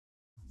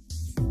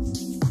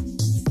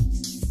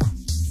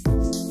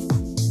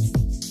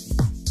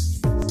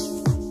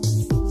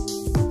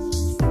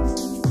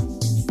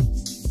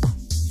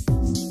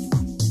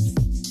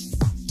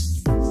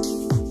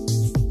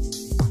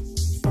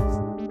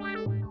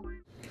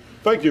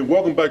Thank you, and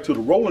welcome back to the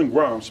Roland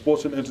GRIMES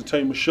Sports and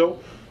Entertainment Show.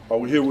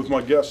 We're here with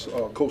my guests,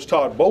 Coach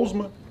Todd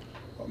Bozeman,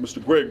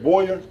 Mr. Greg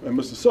Boyer, and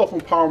Mr.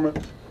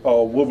 Self-Empowerment,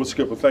 Wilbur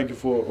Skipper. Thank you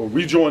for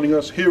rejoining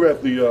us here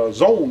at the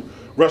Zone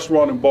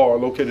Restaurant and Bar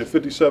located at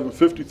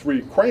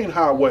 5753 Crane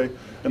Highway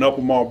in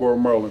Upper Marlboro,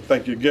 Maryland.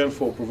 Thank you again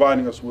for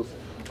providing us with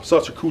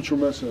such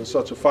accoutrements and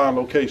such a fine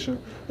location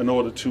in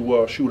order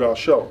to shoot our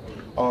show.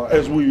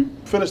 As we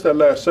finish that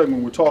last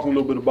segment, we're talking a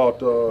little bit about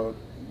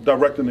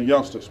directing the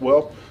youngsters.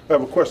 Well, I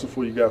have a question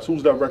for you guys.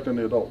 Who's directing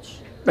the adults?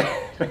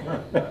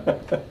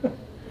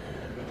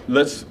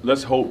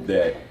 Let's hope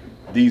that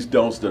these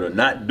adults that are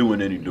not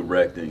doing any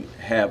directing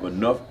have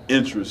enough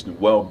interest in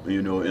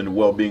in the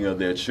well-being of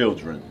their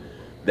children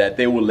that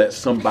they will let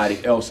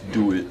somebody else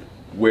do it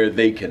where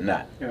they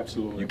cannot.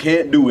 Absolutely. You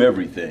can't do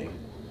everything,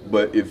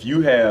 but if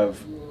you have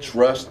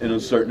trust in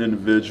a certain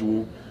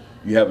individual,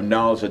 you have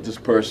knowledge that this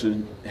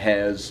person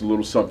has a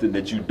little something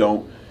that you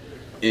don't.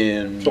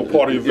 So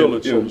part of your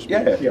village, so to speak.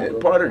 Yeah,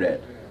 part of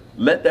that.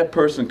 Let that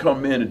person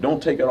come in and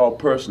don't take it all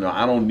personal.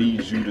 I don't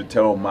need you to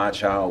tell my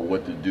child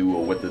what to do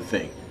or what to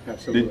think.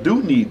 Absolutely. They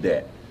do need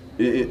that.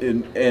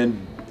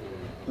 And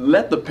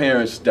let the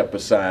parents step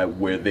aside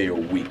where they are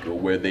weak or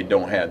where they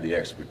don't have the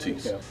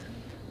expertise.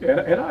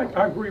 Yeah, and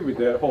I agree with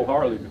that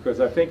wholeheartedly, because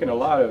I think in a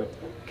lot of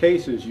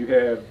cases you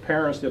have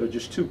parents that are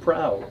just too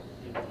proud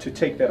to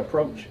take that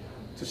approach,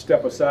 to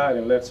step aside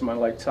and let somebody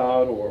like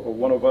Todd or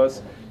one of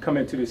us come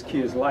into this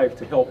kid's life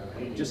to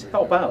just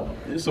help out.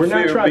 We're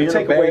not trying to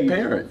take away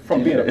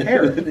from being a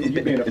parent,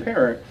 you being a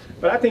parent,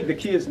 but I think the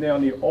kids now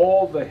need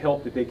all the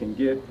help that they can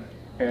get.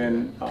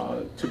 And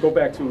to go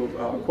back to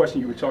a question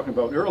you were talking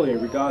about earlier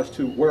in regards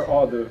to where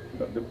are the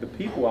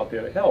people out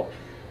there to help.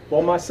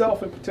 Well,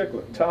 myself in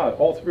particular, Todd,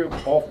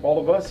 all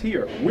of us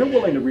here, we're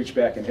willing to reach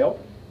back and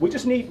help. We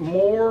just need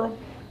more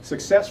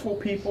successful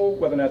people,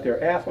 whether or not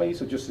they're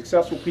athletes or just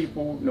successful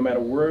people, no matter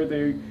where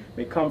they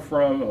may come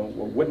from or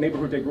what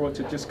neighborhood they grow up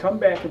to, just come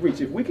back and reach.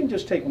 If we can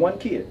just take one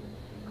kid,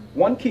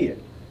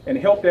 and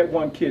help that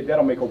one kid,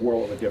 that'll make a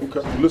world of a difference.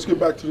 Okay, let's get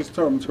back to this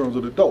term in terms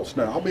of the adults.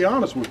 Now, I'll be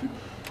honest with you.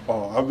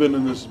 I've been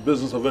in this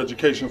business of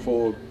education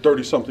for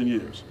 30-something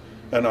years.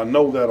 And I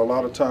know that a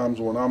lot of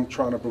times when I'm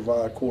trying to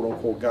provide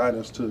quote-unquote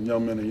guidance to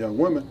young men and young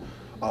women,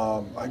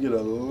 I get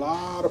a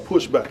lot of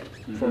pushback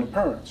from the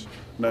parents.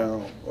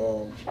 Now,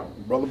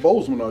 Brother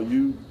Bozeman,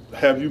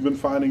 have you been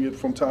finding it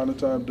from time to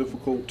time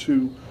difficult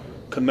to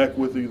connect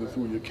with either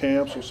through your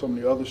camps or some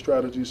of the other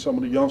strategies, some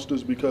of the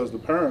youngsters, because the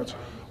parents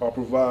are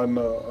providing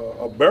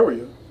a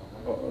barrier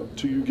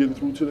to you getting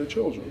through to their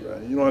children?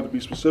 You don't have to be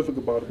specific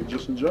about it, but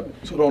just in general.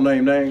 So don't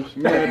name names?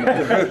 No,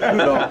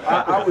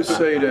 I would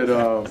say that,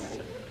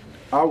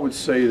 I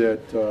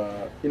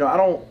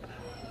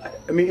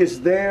mean, it's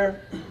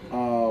there.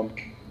 I'm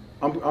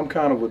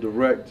kind of a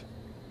direct,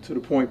 to the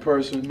point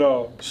person.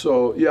 No.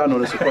 So yeah, I know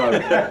that's a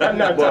problem.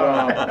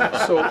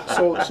 But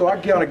so I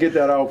kind of get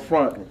that out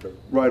front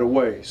right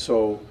away.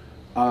 So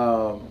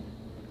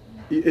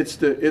it's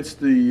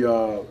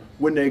the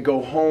when they go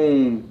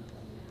home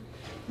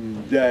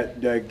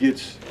that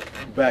gets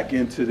back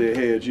into their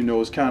heads. You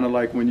know, it's kind of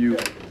like well,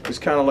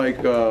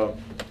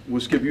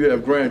 Skip, you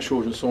have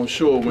grandchildren, so I'm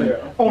sure when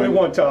only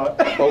one,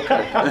 Todd.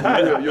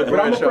 Okay, your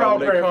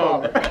grandchild, when they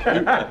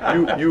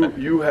come,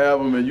 you have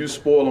them and you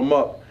spoil them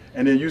up.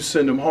 And then you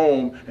send them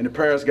home, and the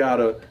parents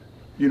gotta,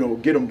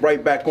 get them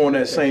right back on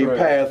that same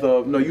path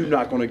of, no, you're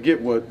not gonna get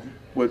what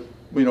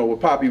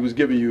Poppy was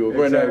giving you or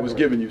Granddad was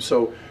giving you.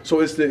 So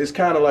it's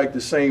kind of like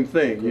the same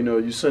thing.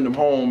 You send them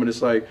home, and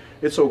it's like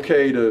it's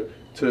okay to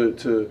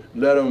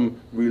let them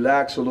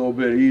relax a little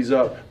bit, ease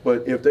up.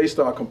 But if they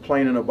start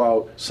complaining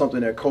about something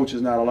that coach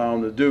is not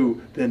allowing them to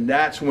do, then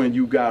that's when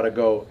you gotta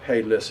go,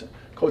 hey, listen.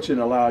 Coach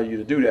didn't allow you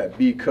to do that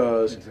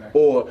because,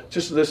 or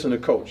just listen to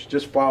coach.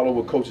 Just follow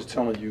what coach is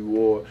telling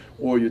you,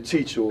 or your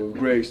teacher, or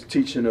Greg's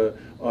teaching a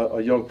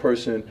young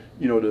person,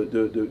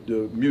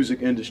 the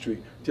music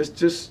industry.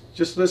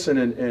 Just listen,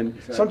 and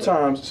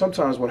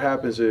sometimes what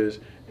happens is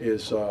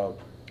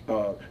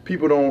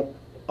people don't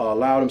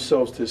allow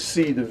themselves to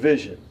see the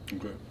vision.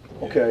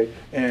 Okay,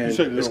 and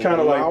it's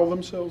kind of like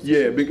themselves.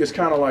 Yeah, it's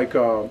kind of like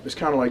have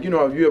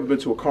you ever been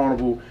to a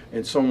carnival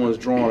and someone's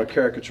drawn a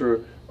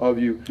caricature of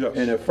you,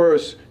 and at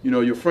first,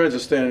 your friends are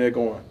standing there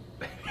going,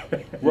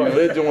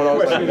 they're doing all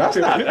that. That's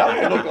not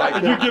that look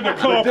like you're getting a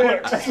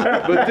complex.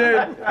 But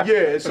then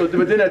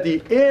at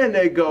the end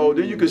they go,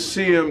 then you can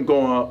see them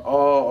going,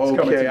 oh,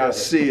 okay, I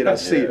see it.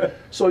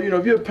 So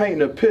if you're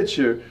painting a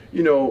picture,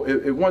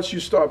 if once you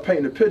start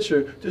painting a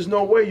picture, there's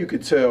no way you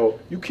could tell.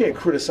 You can't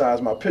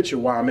criticize my picture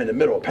while I'm in the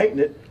middle of painting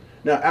it.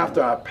 Now,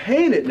 after I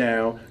paint it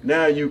now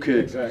you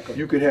could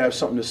have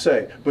something to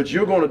say. But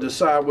you're going to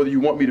decide whether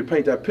you want me to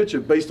paint that picture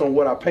based on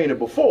what I painted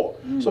before.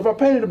 So if I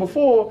painted it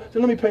before,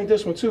 then let me paint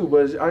this one too.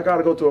 But I got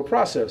to go through a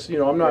process. I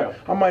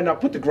might not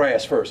put the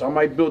grass first. I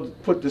might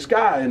put the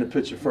sky in the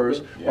picture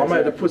first. Or I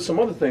might have to put some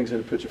other things in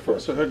the picture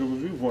first. That's a heck of a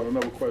viewpoint. I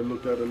never quite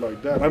looked at it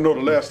like that. I know the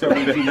last time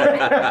they drew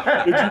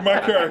my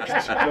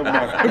caricature. Never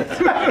mind.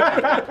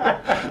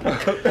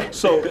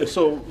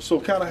 So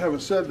kind of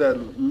having said that,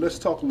 let's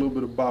talk a little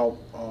bit about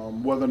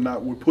whether or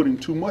not we're putting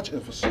too much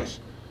emphasis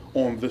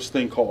on this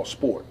thing called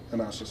sport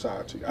in our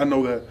society. I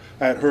know that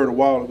I had heard a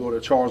while ago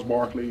that Charles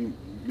Barkley,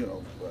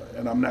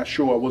 and I'm not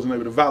sure, I wasn't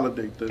able to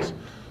validate this,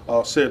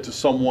 said to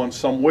someone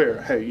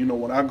somewhere, hey,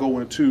 when I go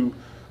into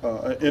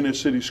an inner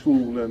city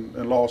school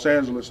in Los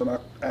Angeles and I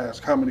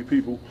ask how many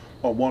people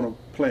want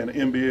to play in the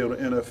NBA or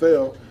the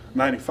NFL,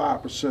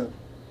 95%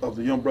 of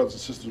the young brothers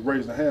and sisters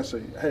raise their hand and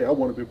say, hey, I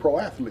want to be a pro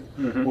athlete.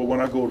 Well,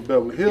 when I go to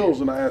Beverly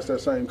Hills and I ask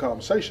that same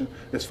conversation,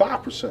 it's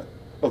 5%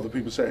 of the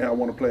people say, hey, I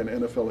want to play in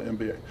the NFL or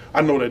NBA.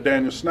 I know that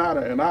Daniel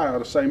Snyder and I are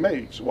the same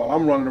age. While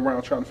I'm running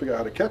around trying to figure out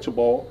how to catch a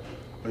ball,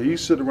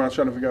 he's sitting around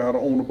trying to figure out how to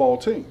own a ball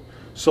team.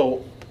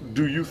 So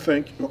do you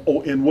think,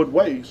 or in what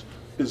ways,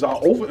 is our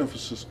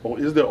overemphasis, or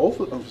is there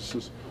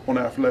overemphasis on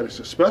athletics,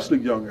 especially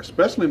younger,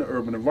 especially in the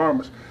urban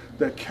environments,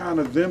 that kind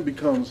of then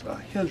becomes a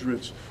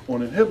hindrance or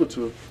an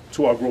inhibitor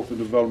to our growth and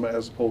development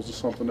as opposed to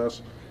something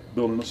that's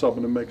building us up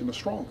and making us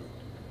stronger?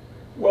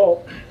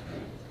 Well,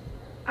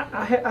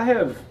 I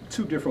have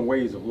two different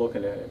ways of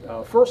looking at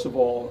it. First of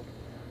all,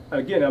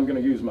 again, I'm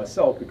going to use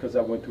myself because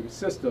I went through the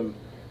system.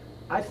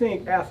 I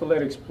think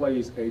athletics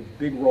plays a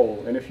big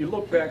role. And if you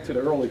look back to the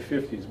early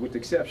 50s, with the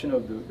exception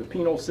of the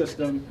penal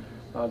system,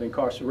 the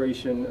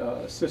incarceration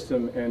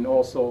system, and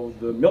also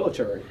the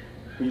military,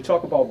 when you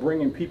talk about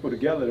bringing people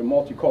together, the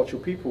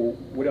multicultural people,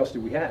 what else do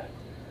we have?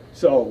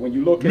 So when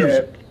you look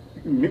at,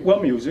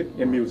 music,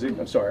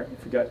 I'm sorry,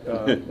 I forgot,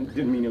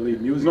 didn't mean to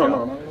leave music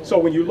out. No. So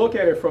when you look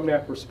at it from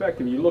that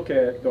perspective, you look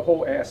at the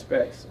whole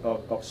aspects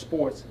of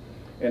sports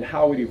and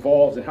how it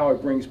evolves and how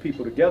it brings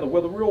people together.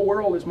 Well, the real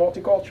world is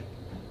multicultural.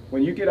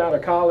 When you get out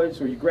of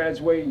college or you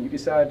graduate and you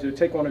decide to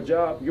take on a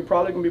job, you're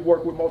probably going to be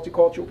working with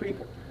multicultural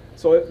people.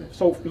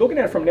 So looking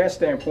at it from that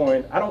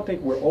standpoint, I don't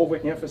think we're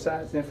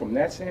overemphasizing from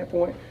that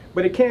standpoint,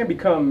 but it can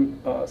become,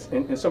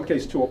 in some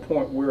cases, to a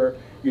point where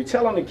you're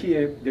telling the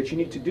kid that you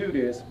need to do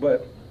this,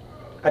 but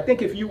I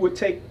think if you would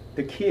take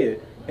the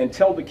kid and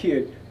tell the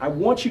kid, I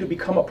want you to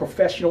become a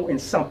professional in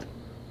something,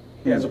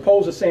 as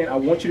opposed to saying, I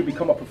want you to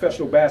become a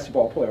professional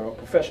basketball player or a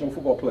professional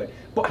football player.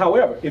 But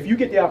however, if you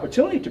get the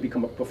opportunity to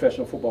become a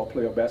professional football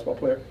player or basketball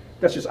player,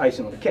 that's just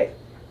icing on the cake.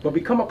 But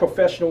become a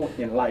professional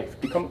in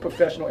life, become a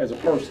professional as a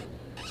person.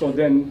 So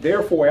then,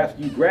 therefore,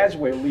 after you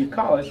graduate and leave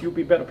college, you'll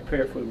be better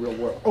prepared for the real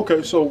world.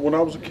 Okay, so when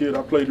I was a kid,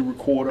 I played the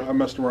recorder, I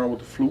messed around with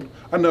the flute.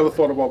 I never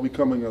thought about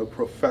becoming a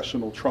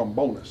professional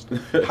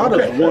trombonist. How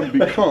does one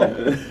become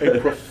a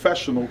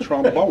professional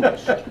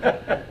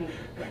trombonist?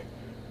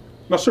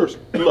 Now,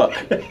 seriously. Look,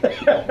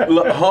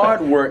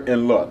 hard work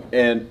and luck.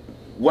 And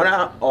what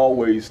I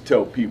always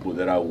tell people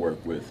that I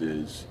work with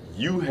is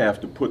you have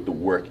to put the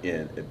work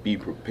in and be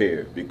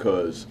prepared,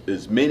 because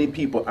there's many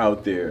people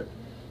out there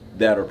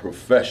that are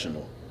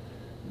professional.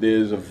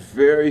 There's a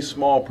very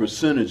small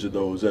percentage of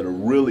those that are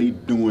really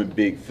doing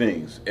big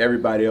things.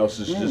 Everybody else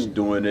is just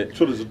doing it.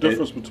 So there's a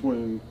difference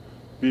between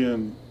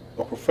being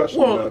a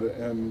professional at it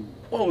and...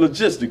 Well,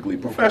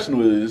 logistically,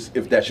 professional is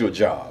if that's your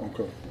job.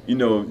 Okay.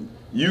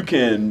 You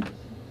can,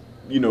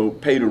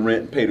 pay the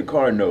rent, pay the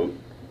car note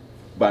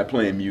by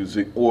playing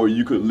music, or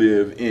you could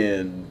live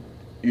in,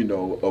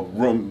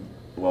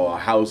 a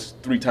house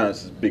 3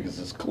 times as big as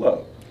this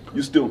club.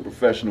 You're still a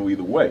professional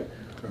either way.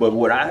 But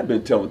what I've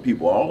been telling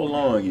people all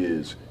along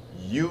is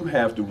you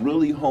have to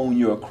really hone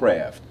your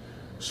craft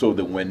so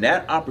that when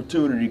that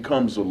opportunity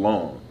comes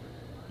along,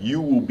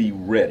 you will be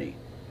ready.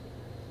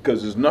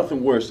 Because there's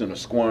nothing worse than a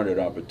squandered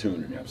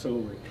opportunity.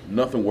 Absolutely.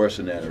 Nothing worse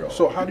than that at all.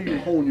 So how do you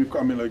hone your,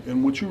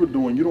 in what you were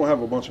doing, you don't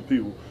have a bunch of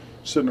people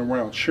sitting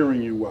around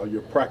cheering you while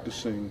you're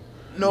practicing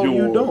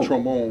your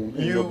trombone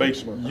in your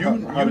basement.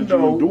 How did you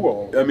do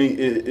all of that?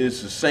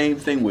 It's the same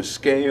thing with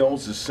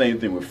scales, the same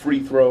thing with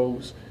free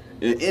throws.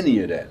 Any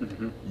of that.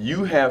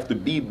 You have to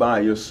be by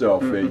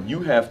yourself and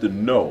you have to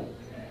know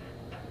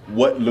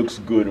what looks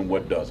good and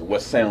what doesn't,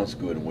 what sounds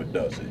good and what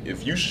doesn't.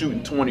 If you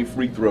shooting 20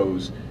 free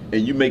throws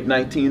and you make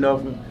 19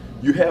 of them,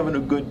 you're having a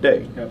good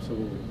day.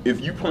 Absolutely.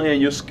 If you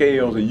playing your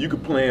scales and you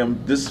can play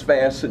them this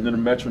fast sitting in a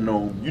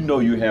metronome, you know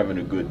you're having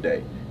a good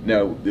day.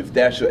 Now, if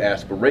that's your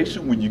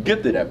aspiration, when you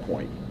get to that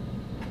point,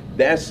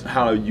 that's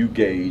how you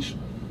gauge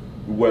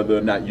whether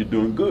or not you're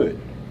doing good.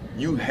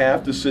 You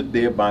have to sit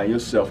there by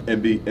yourself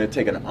and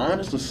take an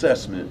honest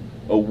assessment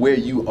of where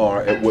you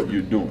are at what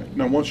you're doing.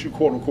 Now, once you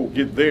quote unquote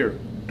get there,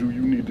 do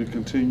you need to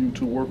continue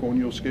to work on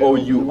your skills? Oh,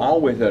 you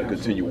always have to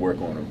continue to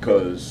work on them,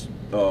 because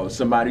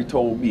somebody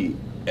told me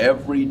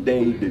every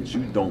day that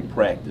you don't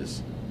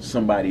practice,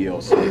 somebody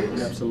else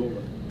is.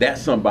 Absolutely. That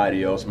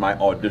somebody else might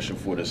audition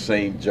for the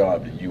same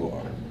job that you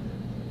are.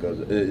 Because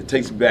it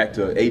takes me back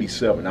to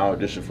 '87. I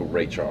auditioned for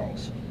Ray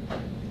Charles.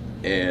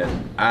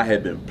 And I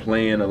had been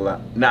playing a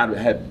lot,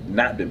 had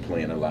not been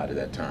playing a lot at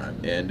that time,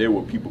 and there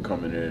were people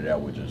coming in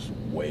that were just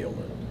wailing,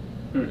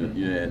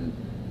 and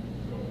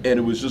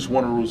it was just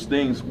one of those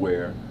things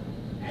where,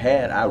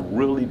 had I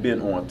really been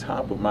on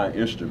top of my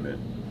instrument,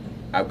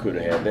 I could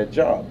have had that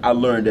job. I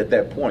learned at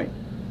that point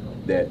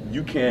that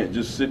you can't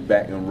just sit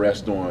back and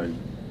rest on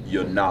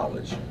your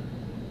knowledge.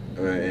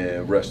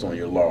 and rest on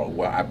your laurel.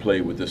 Well, I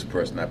played with this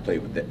person, I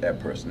played with that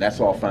person. That's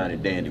all fine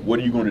and dandy. What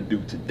are you going to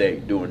do today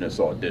during this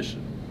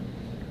audition?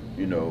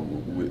 You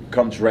know,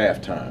 come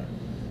draft time,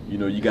 you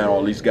know, you got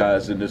all these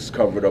guys in this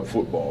covered up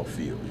football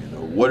field. You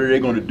know, what are they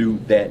going to do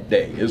that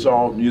day? It's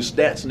all, your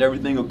stats and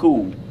everything are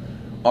cool.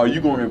 Are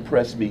you going to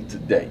impress me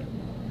today?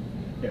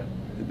 Yeah.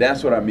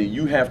 That's what I mean.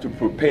 You have to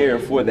prepare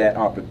for that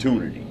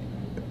opportunity.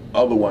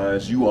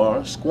 Otherwise, you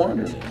are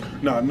squandering it.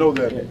 Now, I know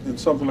that in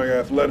something like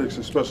athletics,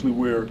 especially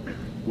where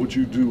what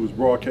you do is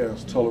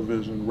broadcast,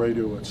 television,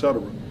 radio, etc.,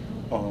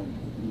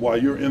 while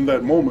you're in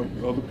that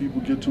moment, other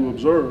people get to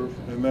observe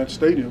in that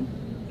stadium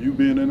you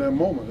being in that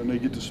moment, and they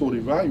get to sort of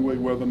evaluate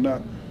whether or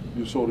not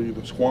you're sort of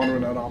either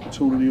squandering that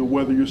opportunity or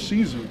whether you're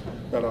seizing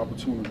that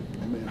opportunity.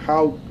 I mean,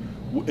 how,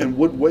 in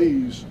what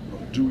ways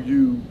do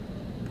you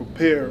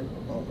prepare,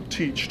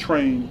 teach,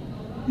 train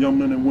young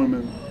men and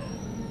women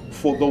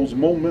for those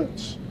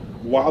moments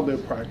while they're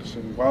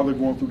practicing, while they're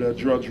going through that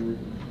drudgery,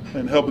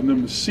 and helping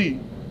them to see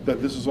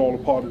that this is all a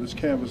part of this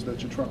canvas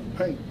that you're trying to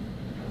paint?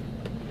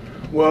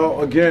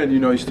 Well, again, you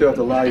know, you still have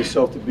to allow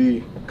yourself to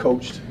be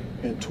coached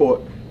and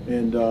taught.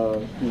 And,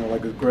 you know,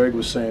 like Greg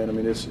was saying, I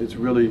mean, it's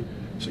really,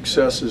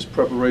 success is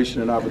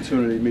preparation and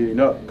opportunity meeting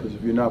up. Because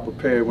if you're not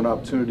prepared when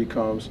opportunity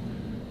comes,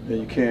 then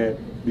you can't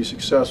be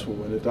successful.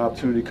 And if the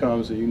opportunity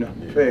comes and you're not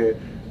prepared,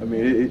 I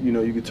mean, you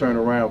know, you can turn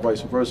around,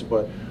 vice versa.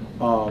 But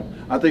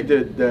I think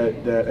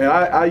that and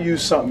I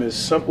use something as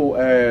simple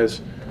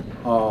as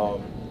Little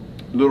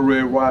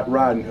Red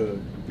Riding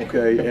Hood,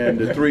 okay, and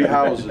the three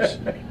houses,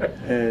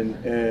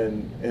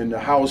 and the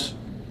house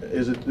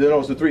is it? No,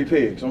 it's the three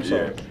pigs. I'm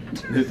sorry,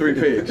 the three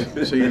pigs.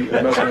 See,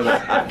 messing with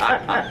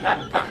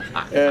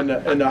that.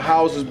 And the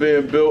house is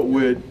being built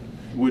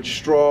with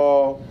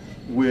straw.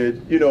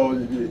 With, you know,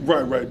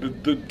 right.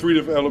 The three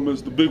different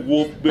elements: the big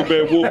wolf, big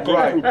bad wolf,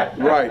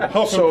 right.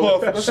 Huff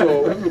and puff.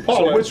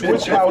 So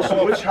which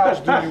house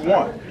do you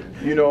want?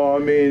 You know, I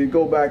mean,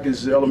 go back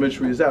as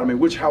elementary as that. I mean,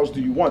 which house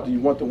do you want? Do you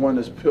want the one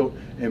that's built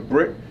in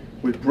brick,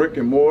 with brick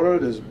and mortar,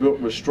 that's built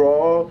with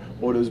straw,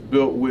 or that's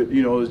built with,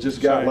 you know, it's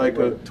just got like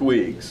a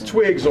twigs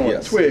on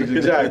yes. it, twigs,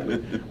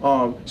 exactly.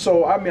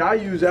 So I mean, I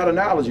use that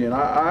analogy, and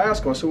I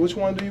ask them, I said, which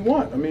one do you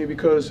want? I mean,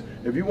 because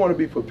if you want to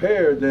be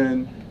prepared,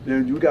 then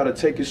you got to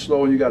take it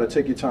slow and you got to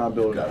take your time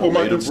building it. Well,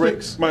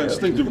 my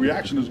instinctive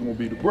reaction is going to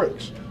be the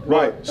bricks.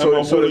 Right.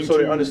 So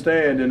they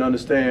understand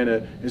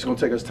that it's going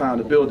to take us time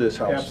to build this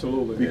house.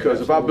 Absolutely.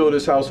 Because if I build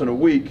this house in a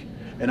week,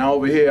 and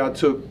over here I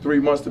took 3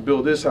 months to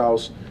build this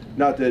house,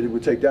 not that it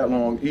would take that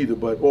long either,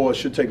 or it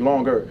should take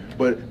longer.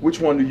 But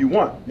which one do you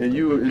want? And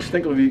you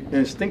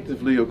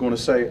instinctively are going to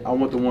say, I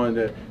want the one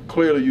that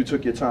clearly you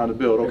took your time to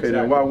build. Okay,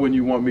 exactly. Then why wouldn't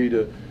you want me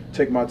to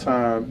take my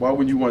time? Why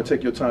wouldn't you want to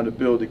take your time to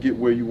build to get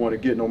where you want to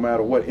get, no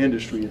matter what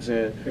industry it's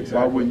in? Exactly.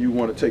 Why wouldn't you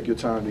want to take your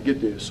time to get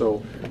there?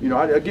 So, you know,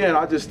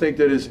 I just think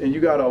that and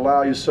you got to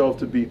allow yourself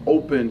to be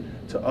open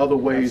to other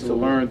ways Absolutely.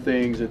 To learn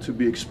things and to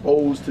be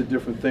exposed to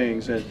different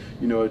things. And,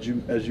 you know,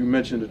 as you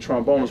mentioned, the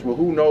trombonist, well,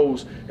 who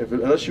knows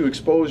unless you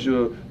expose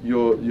your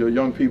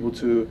young people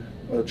to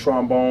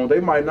trombone,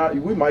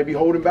 we might be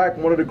holding back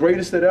one of the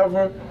greatest that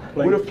ever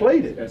would have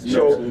played it.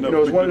 So, you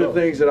know, it's one of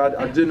the things that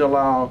I didn't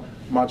allow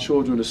my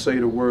children to say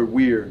the word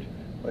weird.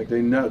 Like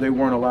they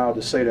weren't allowed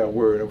to say that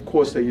word. Of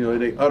course, they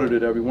uttered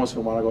it every once in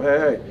a while. I go,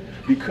 hey,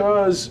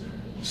 because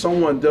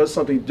someone does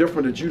something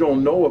different that you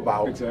don't know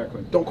about,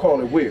 exactly. Don't call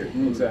it weird.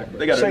 Exactly.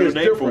 They got a new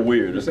name for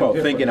weird. It's called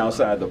thinking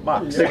outside the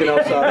box. Thinking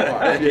outside the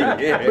box.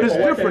 Yeah. But it's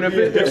different.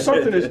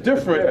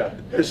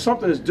 If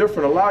something is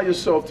different, allow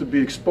yourself to be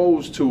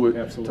exposed to it.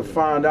 Absolutely. To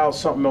find out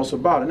something else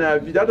about it. Now,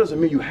 that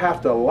doesn't mean you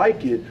have to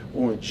like it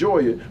or enjoy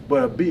it,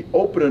 but be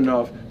open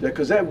enough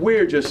because that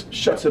weird just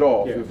shuts it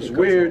off. If it's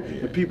weird,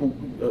 and people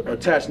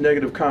attach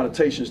negative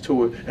connotations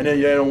to it, and then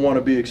they don't want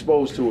to be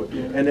exposed to it.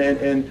 Yeah.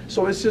 And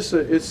so it's just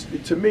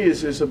to me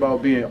it's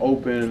about being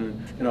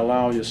open and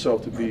allowing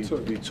yourself to be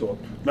taught.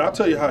 Now I'll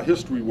tell you how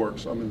history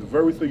works. I mean, the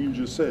very thing you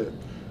just said,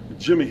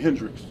 Jimi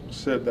Hendrix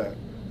said that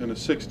in the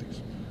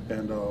 60s,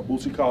 and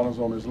Bootsy Collins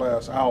on his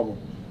last album,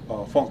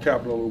 Funk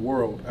Capital of the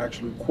World,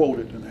 actually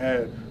quoted and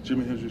had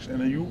Jimi Hendrix,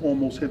 and then you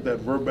almost hit that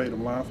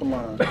verbatim, line for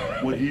line,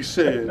 what he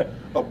said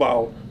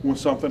about when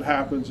something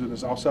happens and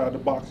it's outside the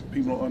box and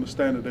people don't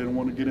understand it, they don't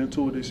want to get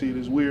into it, they see it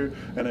as weird,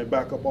 and they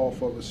back up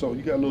off of it. So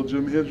you got a little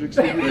Jimi Hendrix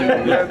in you.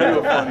 That's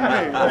real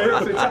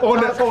funny.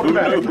 Todd's holding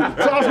back.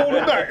 Todd's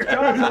holding back.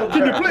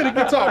 Can you play the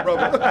guitar,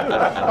 brother?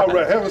 All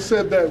right, having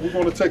said that, we're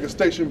going to take a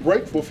station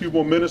break for a few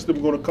more minutes, then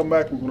we're going to come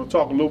back, we're going to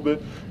talk a little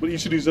bit with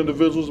each of these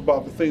individuals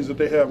about the things that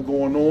they have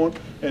going on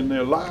in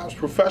their lives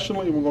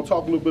professionally, and we're going to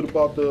talk a little bit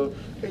about the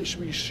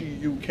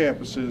HBCU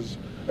campuses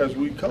as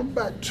we come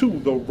back to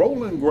the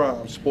Roland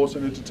Grimes Sports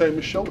and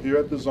Entertainment Show here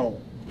at The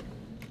Zone.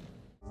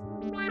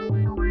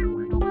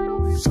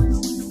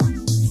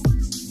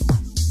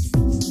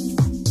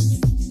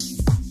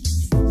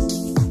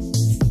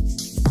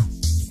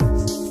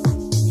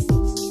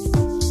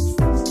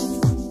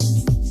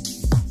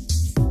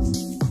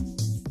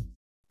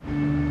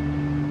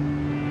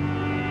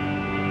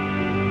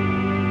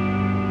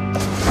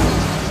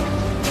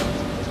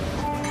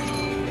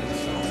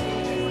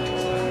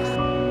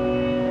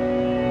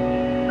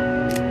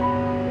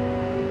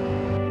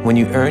 when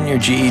you earn your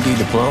GED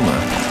diploma,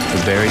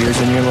 the barriers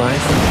in your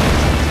life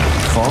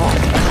fall.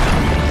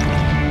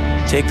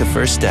 Take the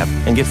first step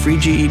and get free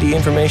GED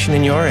information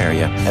in your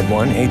area at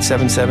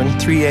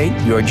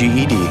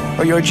 1-877-38-YOUR-GED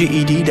or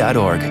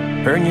yourged.org.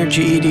 Earn your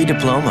GED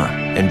diploma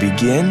and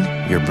begin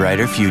your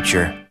brighter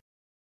future.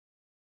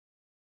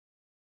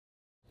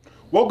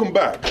 Welcome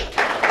back.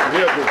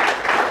 We're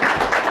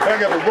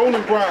back at the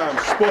Roland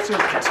GRIMES Sports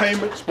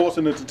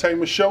and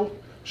Entertainment Show,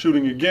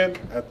 shooting again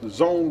at the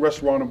Zone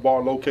Restaurant and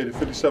Bar located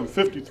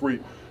 5753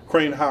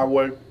 Crane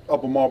Highway,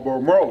 Upper Marlboro,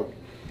 Maryland.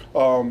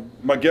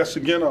 My guests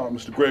again are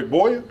Mr. Greg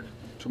Boyer,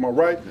 to my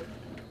right,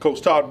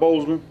 Coach Todd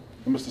Bozeman,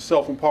 and Mr.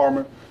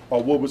 Self-Empowerment,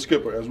 Wilbur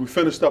Skipper. As we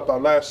finished up our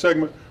last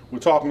segment, we're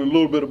talking a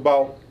little bit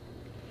about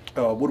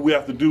what do we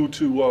have to do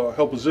to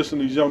help position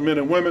these young men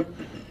and women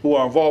who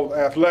are involved with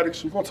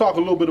athletics. We're going to talk a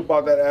little bit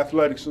about that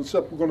athletics,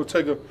 except we're going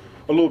to take a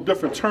little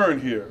different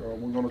turn here.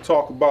 We're going to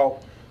talk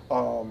about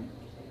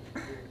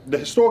the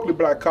historically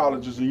black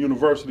colleges and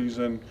universities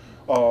and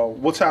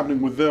what's happening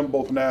with them,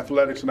 both in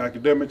athletics and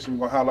academics, and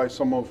we're going to highlight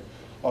some of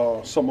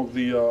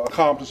the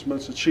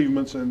accomplishments,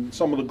 achievements, and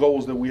some of the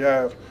goals that we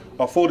have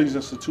for these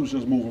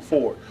institutions moving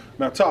forward.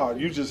 Now, Todd,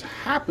 you just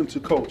happen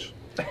to coach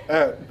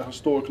at a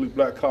historically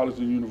black college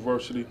and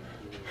university.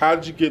 How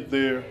did you get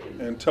there?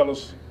 And tell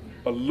us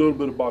a little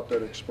bit about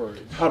that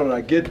experience. How did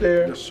I get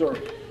there? Yes,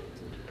 sir.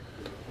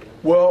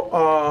 Well,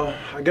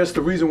 I guess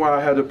the reason why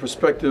I had a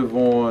perspective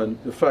on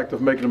the fact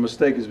of making a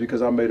mistake is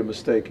because I made a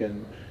mistake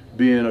in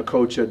being a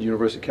coach at the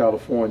University of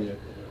California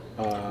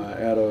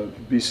at a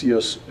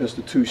BCS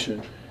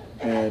institution,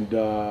 and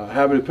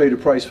having to pay the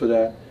price for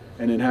that,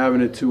 and then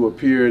having it to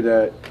appear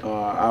that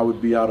I would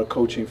be out of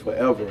coaching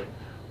forever.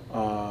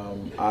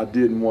 I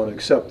didn't want to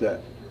accept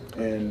that,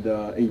 and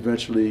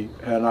eventually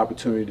had an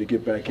opportunity to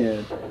get back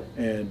in,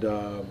 and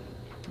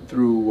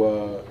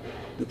through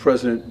the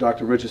president,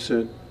 Dr.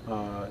 Richardson,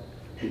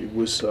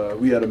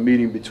 we had a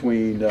meeting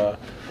between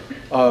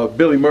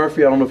Billy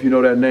Murphy. I don't know if you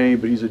know that name,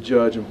 but he's a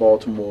judge in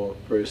Baltimore,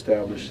 very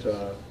established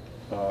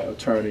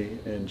attorney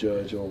and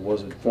judge, or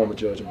was a former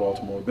judge in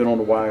Baltimore, been on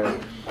the wire.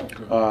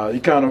 He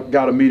kind of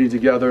got a meeting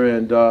together,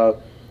 and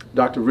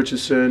Dr.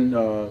 Richardson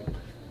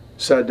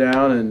sat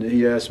down and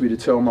he asked me to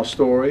tell my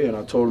story, and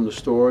I told him the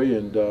story,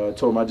 and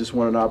told him I just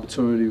wanted an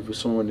opportunity for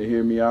someone to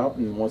hear me out.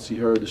 And once he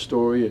heard the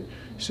story, and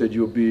he said,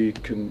 you'll be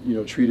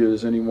treated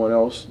as anyone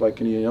else,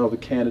 like any other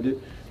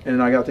candidate,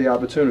 and I got the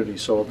opportunity.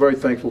 So I'm very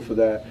thankful for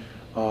that,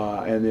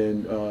 and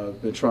then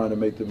been trying to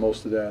make the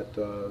most of that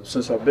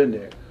since I've been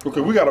there.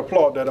 Okay, we got to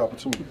applaud that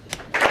opportunity.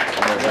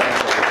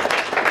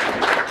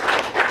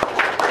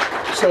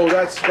 So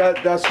that's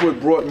what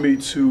brought me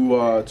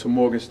to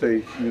Morgan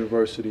State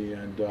University,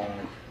 and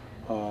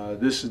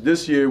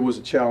this year was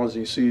a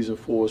challenging season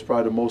for us.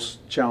 Probably the most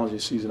challenging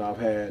season I've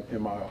had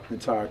in my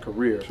entire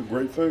career. It's a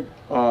great thing.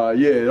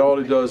 Yeah, all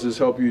it does is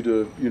help you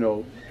to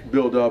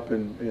build up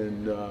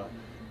and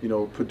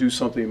produce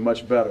something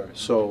much better.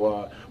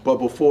 So, but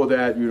before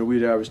that,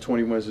 we'd averaged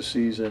 20 wins a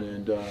season,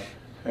 and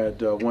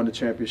had won the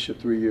championship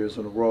 3 years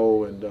in a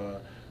row, and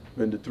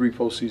been to 3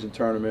 postseason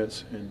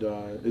tournaments, and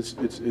it's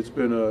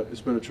been a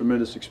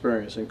tremendous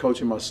experience. And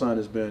coaching my son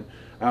has been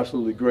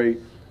absolutely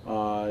great.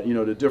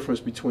 The difference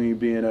between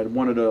being at,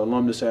 one of the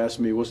alumnus asked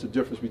me, what's the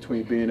difference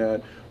between being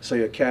at,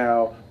 say, a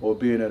Cal or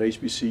being at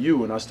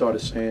HBCU? And I started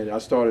saying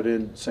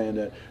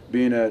that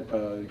being at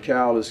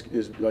Cal is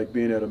like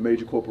being at a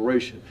major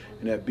corporation,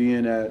 and that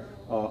being at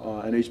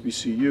an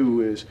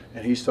HBCU is,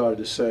 and he started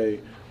to say,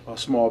 a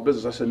small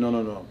business. I said,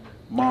 no.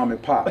 Mom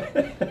and pop.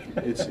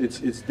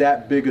 It's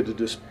that big of a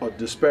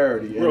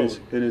disparity,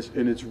 and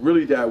it's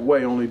really that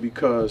way only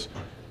because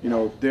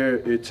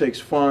it takes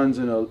funds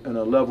and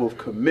a level of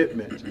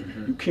commitment.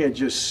 Mm-hmm. You can't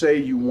just say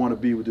you want to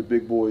be with the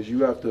big boys.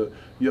 You have to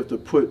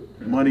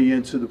put money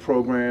into the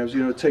programs.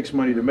 It takes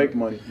money to make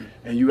money,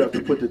 and you have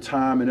to put the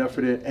time and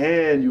effort in,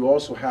 and you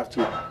also have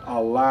to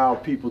allow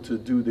people to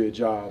do their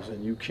jobs.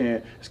 And you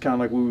can't. It's kind of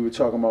like what we were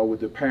talking about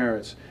with the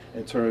parents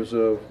in terms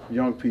of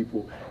young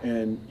people.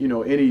 And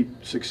any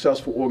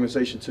successful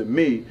organization, to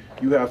me,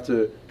 you have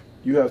to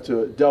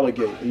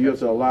delegate, and you have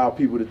to allow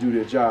people to do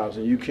their jobs,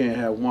 and you can't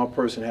have one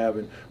person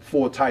having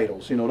 4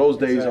 titles. Those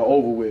days are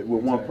over with,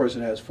 where one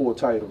person has 4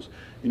 titles.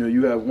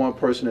 You have one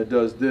person that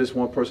does this,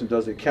 one person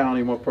does the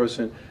accounting, one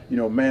person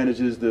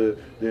manages the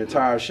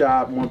entire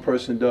shop, one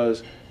person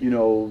does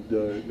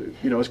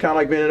it's kind of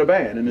like being in a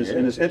band, and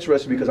it's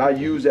interesting because I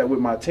use that with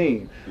my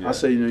team. Yeah. I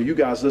say, you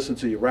guys listen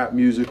to your rap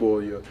music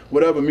or your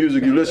whatever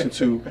music you listen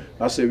to.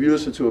 I say, if you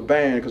listen to a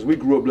band, because we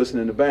grew up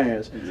listening to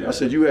bands. Exactly. I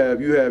said, you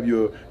have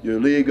your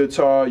lead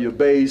guitar, your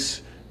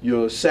bass,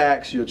 your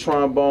sax, your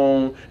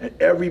trombone, and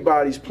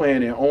everybody's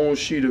playing their own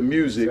sheet of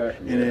music,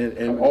 exactly.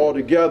 and all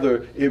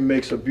together it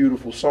makes a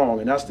beautiful song.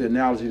 And that's the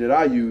analogy that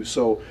I use.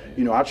 So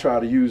I try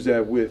to use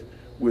that with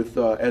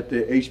at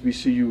the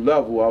HBCU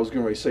level. I was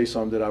going to say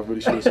something that I really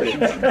should have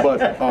said,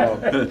 but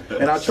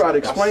and I try to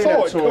explain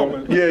that to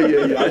them.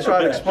 Yeah. I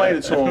try to explain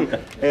it to them,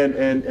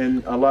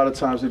 and a lot of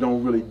times they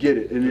don't really get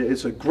it. And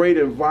it's a great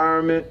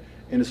environment,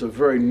 and it's a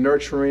very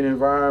nurturing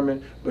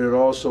environment, but it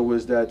also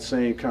is that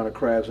same kind of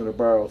crabs in a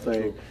barrel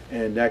thing,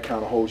 and that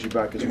kind of holds you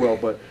back as well.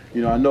 But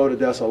you know, I know that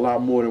that's a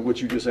lot more than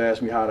what you just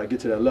asked me how to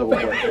get to that level.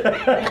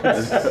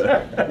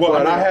 But, well,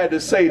 but I had to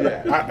say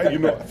that. You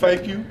know,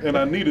 thank you, and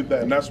I needed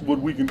that, and that's what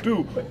we can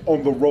do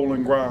on the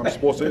Roland Grimes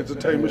Sports and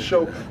Entertainment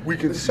Show. We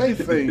can say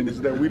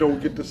things that we don't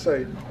get to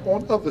say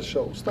on other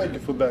shows. Thank you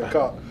for that,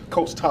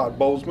 Coach Todd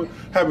Bozeman.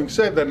 Having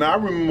said that, now I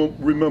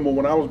remember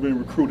when I was being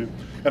recruited,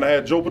 and I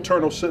had Joe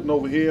Paterno sitting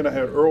over here, and I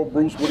had Earl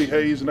Bruce, Woody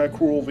Hayes, and that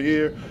crew over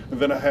here,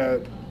 and then I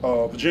had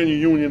Virginia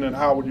Union and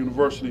Howard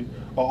University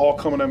all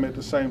coming at me at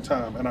the same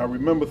time. And I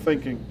remember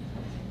thinking,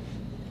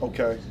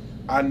 okay,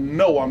 I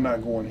know I'm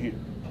not going here.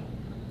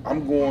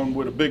 I'm going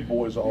where the big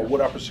boys are,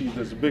 what I perceive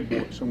as the big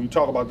boys. And when you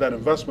talk about that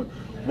investment,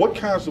 what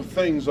kinds of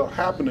things are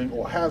happening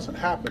or hasn't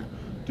happened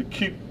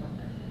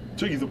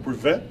to either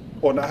prevent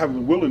or not having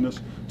the willingness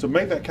to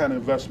make that kind of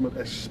investment,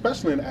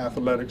 especially in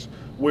athletics,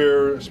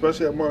 where,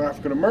 especially among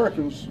African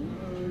Americans,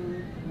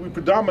 we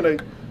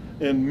predominate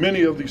in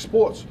many of these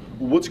sports.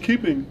 What's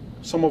keeping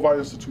some of our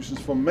institutions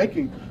from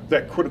making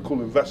that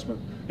critical investment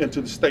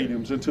into the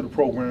stadiums, into the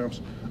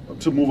programs,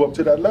 to move up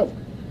to that level?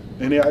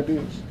 Any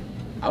ideas?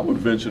 I would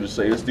venture to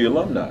say it's the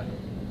alumni.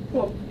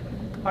 Well,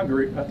 I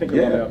agree. I think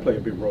alumni play a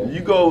big role.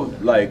 You go,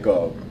 like,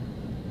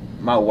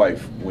 my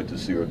wife went to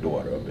see her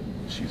daughter up.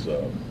 She's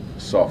a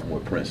sophomore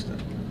at Princeton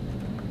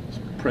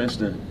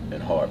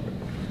and Harvard.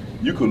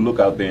 You could look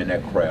out there in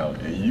that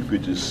crowd and you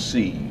could just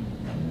see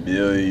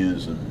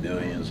millions and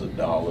millions of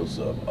dollars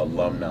of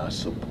alumni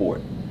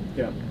support.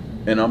 Yeah.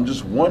 And I'm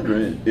just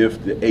wondering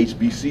if the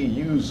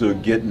HBCUs are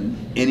getting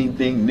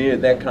anything near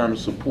that kind of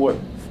support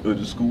for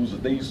the schools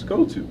that they used to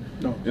go to.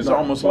 No, it's no,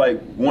 almost like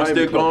once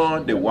they're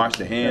gone, they Yeah. wash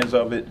their hands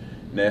of it,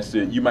 and that's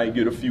it. You might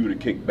get a few to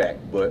kick back,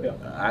 but Yeah.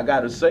 I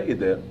got to say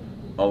that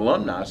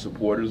alumni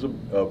support is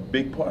a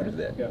big part of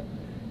that. Yeah.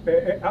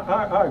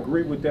 I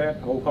agree with that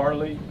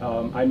wholeheartedly.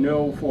 I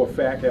know for a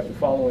fact, after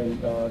following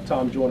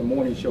Tom Jordan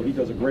Morning Show, he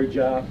does a great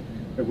job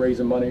at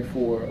raising money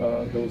for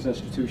those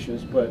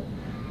institutions. But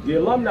the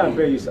alumni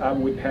base, I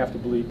would have to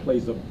believe,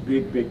 plays a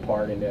big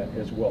part in that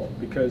as well.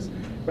 Because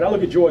when I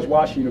look at George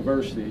Washington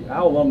University,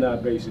 our alumni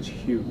base is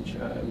huge.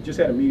 We just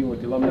had a meeting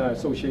with the Alumni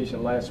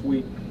Association last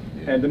week,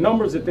 and the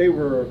numbers that we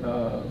were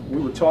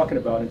talking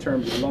about in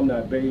terms of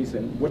alumni base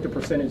and what the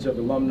percentage of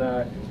the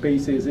alumni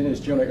base is in this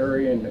general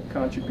area and the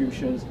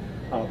contributions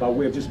by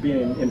way of just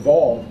being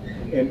involved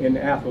in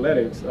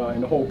athletics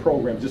in the whole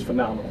program is just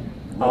phenomenal.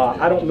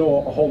 I don't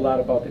know a whole lot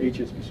about the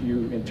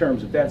HSBCU in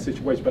terms of that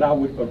situation, but I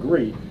would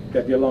agree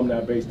that the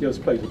alumni base does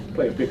play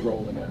a big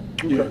role in that.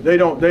 Yeah, they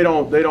don't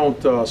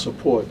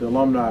support the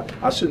alumni.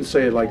 I shouldn't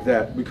say it like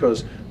that,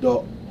 because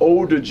the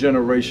older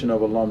generation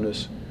of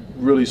alumnus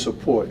really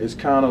support. It's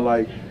kind of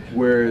like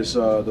whereas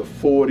the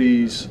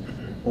 40s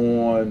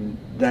on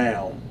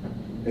down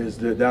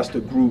that's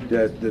the group,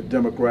 that the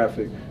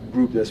demographic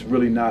group that's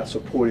really not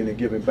supporting and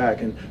giving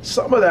back, and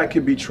some of that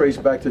could be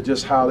traced back to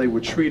just how they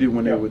were treated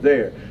when they were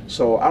there.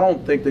 So I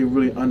don't think they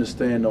really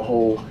understand the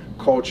whole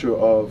culture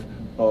of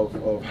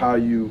how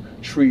you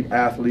treat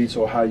athletes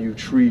or how you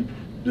treat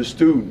the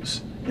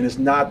students. And it's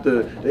not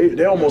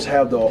they almost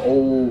have the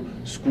old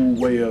school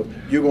way of,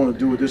 you're going to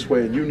do it this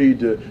way, and you need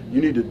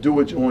to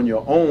do it on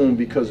your own,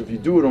 because if you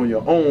do it on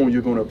your own,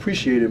 you're going to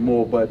appreciate it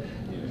more. But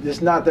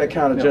it's not that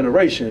kind of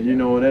generation, you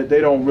know, and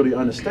they don't really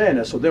understand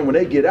that. So then when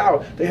they get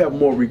out, they have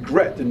more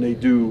regret than they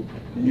do,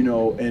 you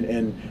know,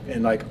 and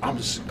like, I'm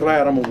just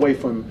glad I'm away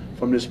from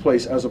this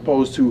place, as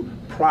opposed to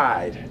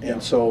pride.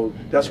 And so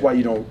that's why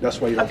you don't.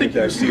 I think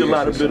you see a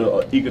lot of bit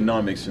of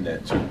economics in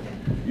that too.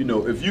 You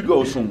know, if you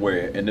go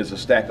somewhere and there's a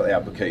stack of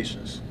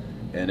applications,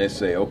 and they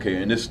say,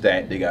 okay, in this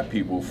stack they got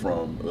people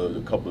from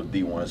a couple of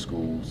D1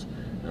 schools,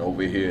 and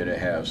over here they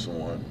have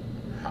someone,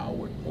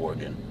 Howard,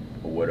 Morgan,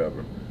 or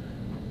whatever.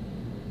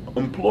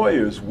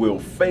 Employers will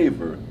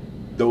favor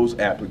those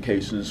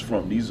applications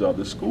from these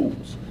other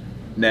schools.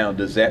 Now,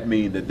 does that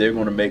mean that they're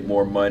going to make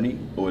more money,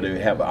 or they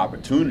have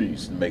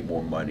opportunities to make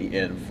more money?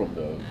 And from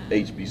the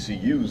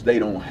HBCUs, they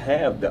don't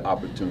have the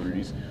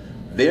opportunities,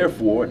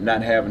 therefore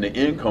not having the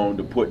income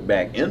to put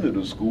back into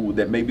the school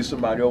that maybe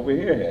somebody over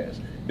here has.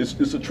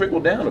 It's a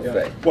trickle-down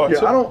effect. Well,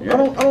 I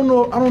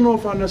don't know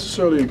if I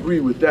necessarily agree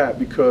with that,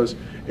 because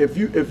if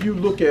you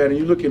look at it,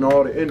 you look in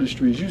all the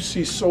industries, you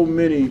see so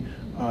many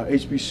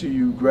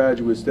HBCU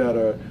graduates that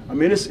are, I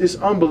mean, it's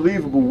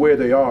unbelievable where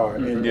they are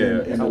and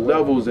the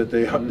levels that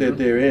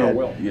they're in.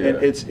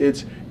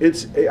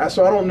 And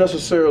so I don't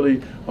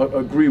necessarily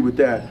agree with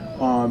that.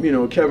 You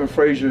know, Kevin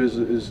Frazier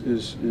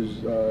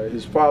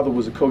his father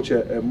was a coach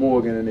at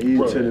Morgan, and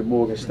he attended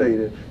Morgan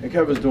State, and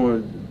Kevin's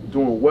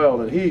doing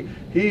well. And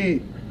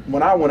he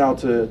when I went out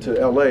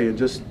to LA, and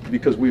just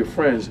because we were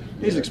friends,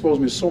 he's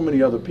exposed me to so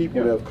many other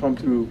people that have come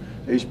through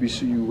the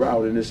HBCU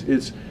route, and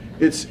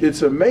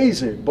it's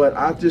amazing. But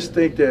I just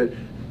think that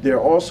there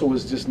also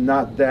is just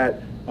not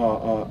that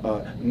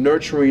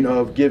nurturing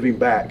of giving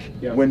back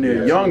when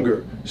they're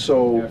younger.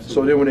 So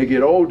then when they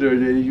get older,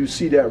 you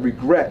see that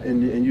regret,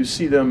 and you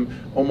see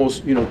them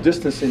almost, you know,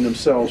 distancing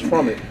themselves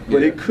from it.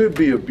 But it could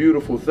be a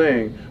beautiful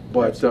thing.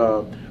 But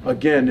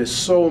again, there's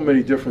so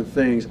many different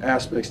things,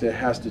 aspects that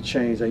has to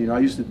change. And, I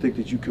used to think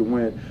that you could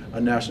win a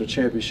national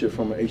championship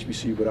from an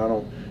HBC, but I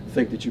don't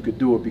think that you could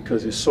do it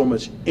because there's so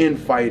much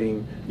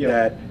infighting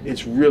that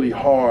it's really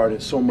hard,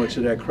 and so much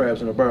of that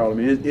crabs in a barrel. I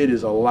mean, it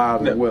is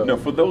alive and well. Now,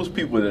 for those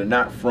people that are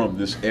not from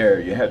this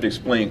area, you have to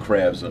explain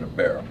crabs in a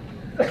barrel.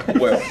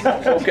 Well,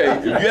 okay,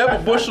 if you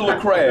have a bushel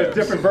of crabs,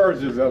 different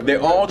versions of it.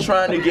 They're all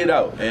trying to get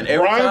out, and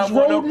every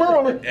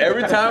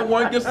time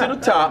one gets to the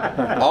top,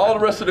 all the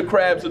rest of the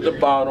crabs at the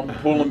bottom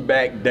pull them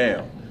back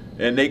down,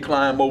 and they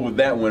climb over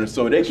that one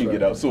so they can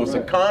get out. So it's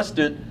a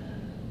constant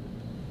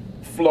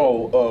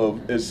flow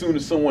of, as soon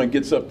as someone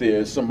gets up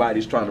there,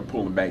 somebody's trying to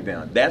pull them back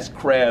down. That's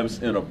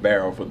crabs in a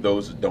barrel for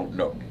those that don't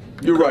know.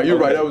 You're right.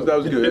 That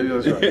was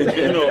good. That's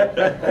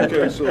right.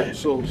 Okay.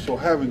 So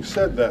having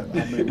said that,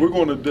 I mean, we're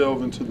going to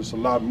delve into this a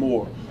lot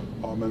more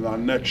in our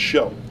next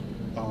show.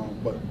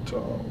 But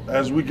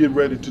as we get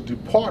ready to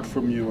depart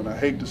from you, and I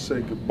hate to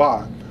say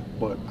goodbye,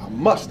 but I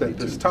must at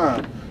this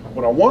time.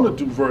 What I want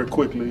to do very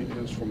quickly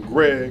is from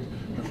Greg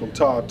and from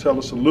Todd, tell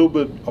us a little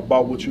bit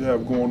about what you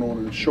have going on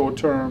in the short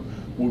term,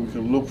 what we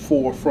can look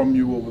for from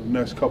you over the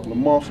next couple of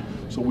months,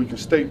 so we can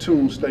stay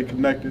tuned, stay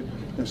connected,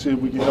 and see if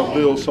we can help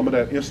build some of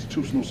that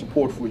institutional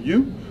support for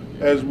you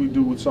as we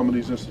do with some of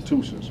these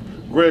institutions.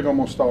 Greg, I'm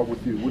going to start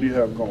with you. What do you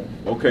have going?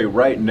 Okay,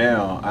 right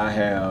now I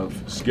have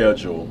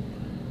scheduled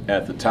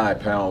at the Thai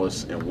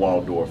Palace in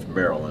Waldorf,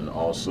 Maryland,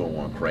 also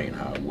on Crane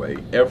Highway.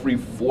 Every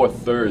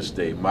fourth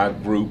Thursday, my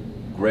group,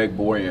 Greg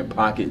Boyer and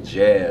Pocket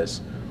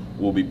Jazz,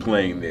 will be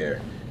playing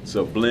there. It's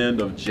a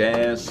blend of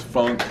jazz,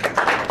 funk,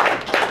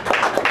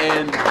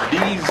 and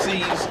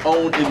DZ's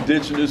own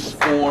indigenous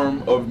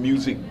form of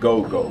music,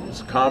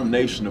 go-go's.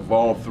 Combination of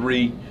all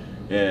three,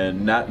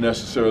 and not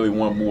necessarily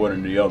one more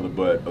than the other,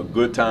 but a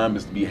good time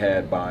is to be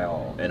had by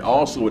all. And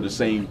also at the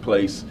same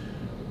place,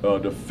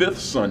 the fifth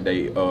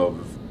Sunday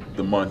of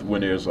the month,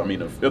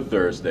 the fifth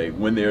Thursday,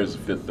 when there's a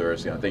fifth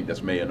Thursday, I think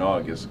that's May and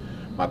August,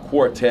 my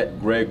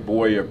quartet, Greg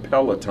Boyer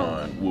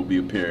Peloton, will be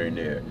appearing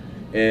there.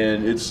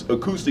 And it's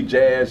acoustic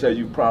jazz, as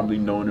you've probably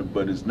known it,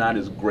 but it's not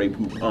as Grey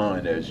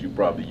Poupon as you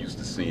probably used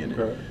to seeing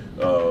it.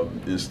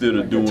 Instead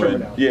of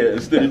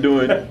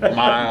doing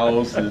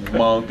Miles and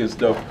Monk and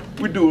stuff,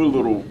 we do a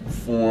little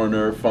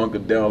Foreigner,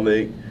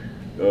 Funkadelic,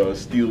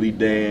 Steely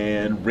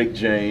Dan, Rick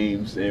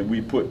James, and we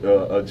put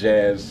a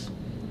jazz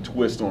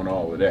twist on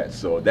all of that.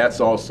 So that's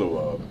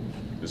also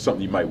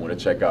something you might want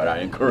to check out.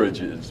 I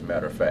encourage it, as a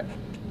matter of fact.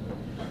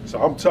 So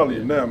I'm telling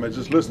you now, man,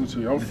 just listening to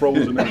you, I'm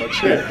frozen in my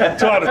chair. I'm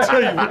trying to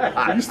tell you,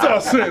 when you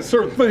start saying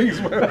certain things,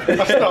 man,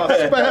 I start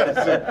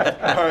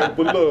spazzing. All right,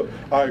 but look,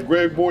 all right,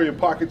 Greg Boyer and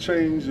Pocket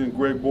Change and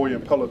Greg Boyer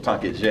and Peloton.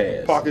 Pocket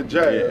Jazz. Pocket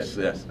Jazz.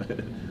 Yes.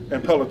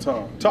 And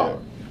Peloton. Todd,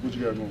 what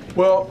you got going?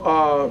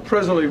 Well,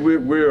 presently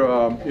we're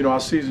our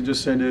season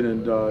just ended,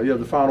 and you have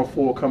the Final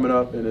Four coming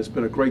up, and it's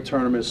been a great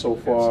tournament so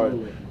far.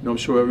 Absolutely. I'm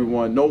sure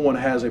no one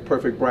has a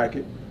perfect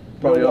bracket.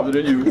 Probably other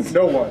than you.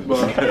 No one.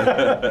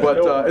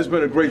 But it's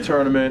been a great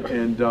tournament,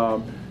 and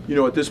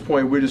at this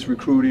point we're just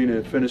recruiting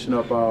and finishing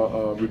up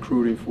our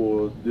recruiting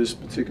for this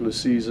particular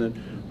season.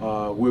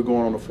 We're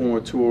going on a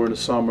foreign tour in the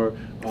summer.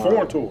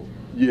 Foreign tour?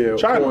 Yeah,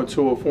 China.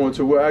 foreign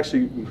tour. We're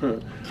actually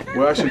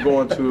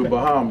going to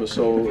Bahamas.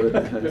 So,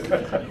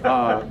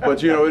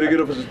 but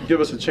it'll give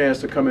us a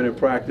chance to come in and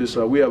practice.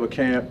 We have a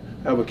camp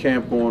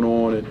going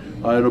on, and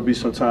it'll be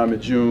sometime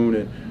in June.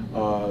 And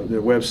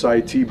their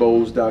website,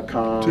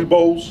 tboze.com.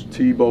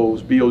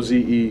 Tboze,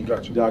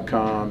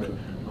 BOZE.com.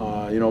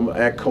 I'm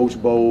at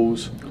Coach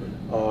Bose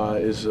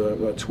is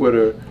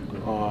Twitter.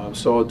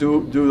 So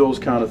do those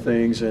kind of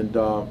things, and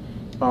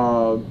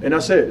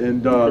that's it.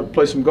 And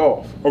play some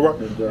golf. All right.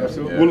 And,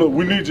 Well, look,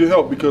 we need your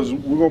help because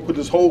we're going to put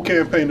this whole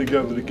campaign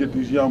together to get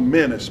these young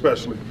men,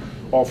 especially,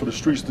 off of the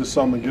streets this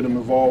summer and get them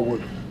involved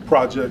with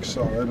projects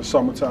in the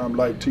summertime,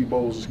 like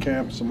T-Boze's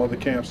camp, some other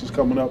camps is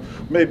coming up.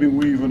 Maybe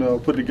we even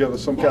put together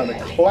some kind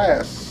of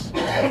class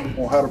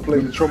on how to play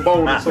the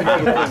trombone and some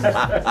other things.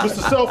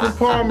 Mr.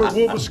 Self-Empowerment,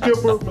 Wilbur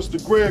Skipper,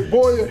 Mr. Greg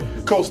Boyer,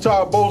 Coach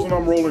Todd Bozeman,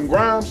 I'm Roland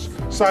Grimes,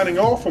 signing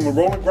off from the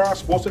Roland Grimes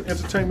Sports and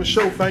Entertainment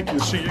Show. Thank you,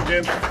 and see you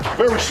again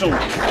very soon.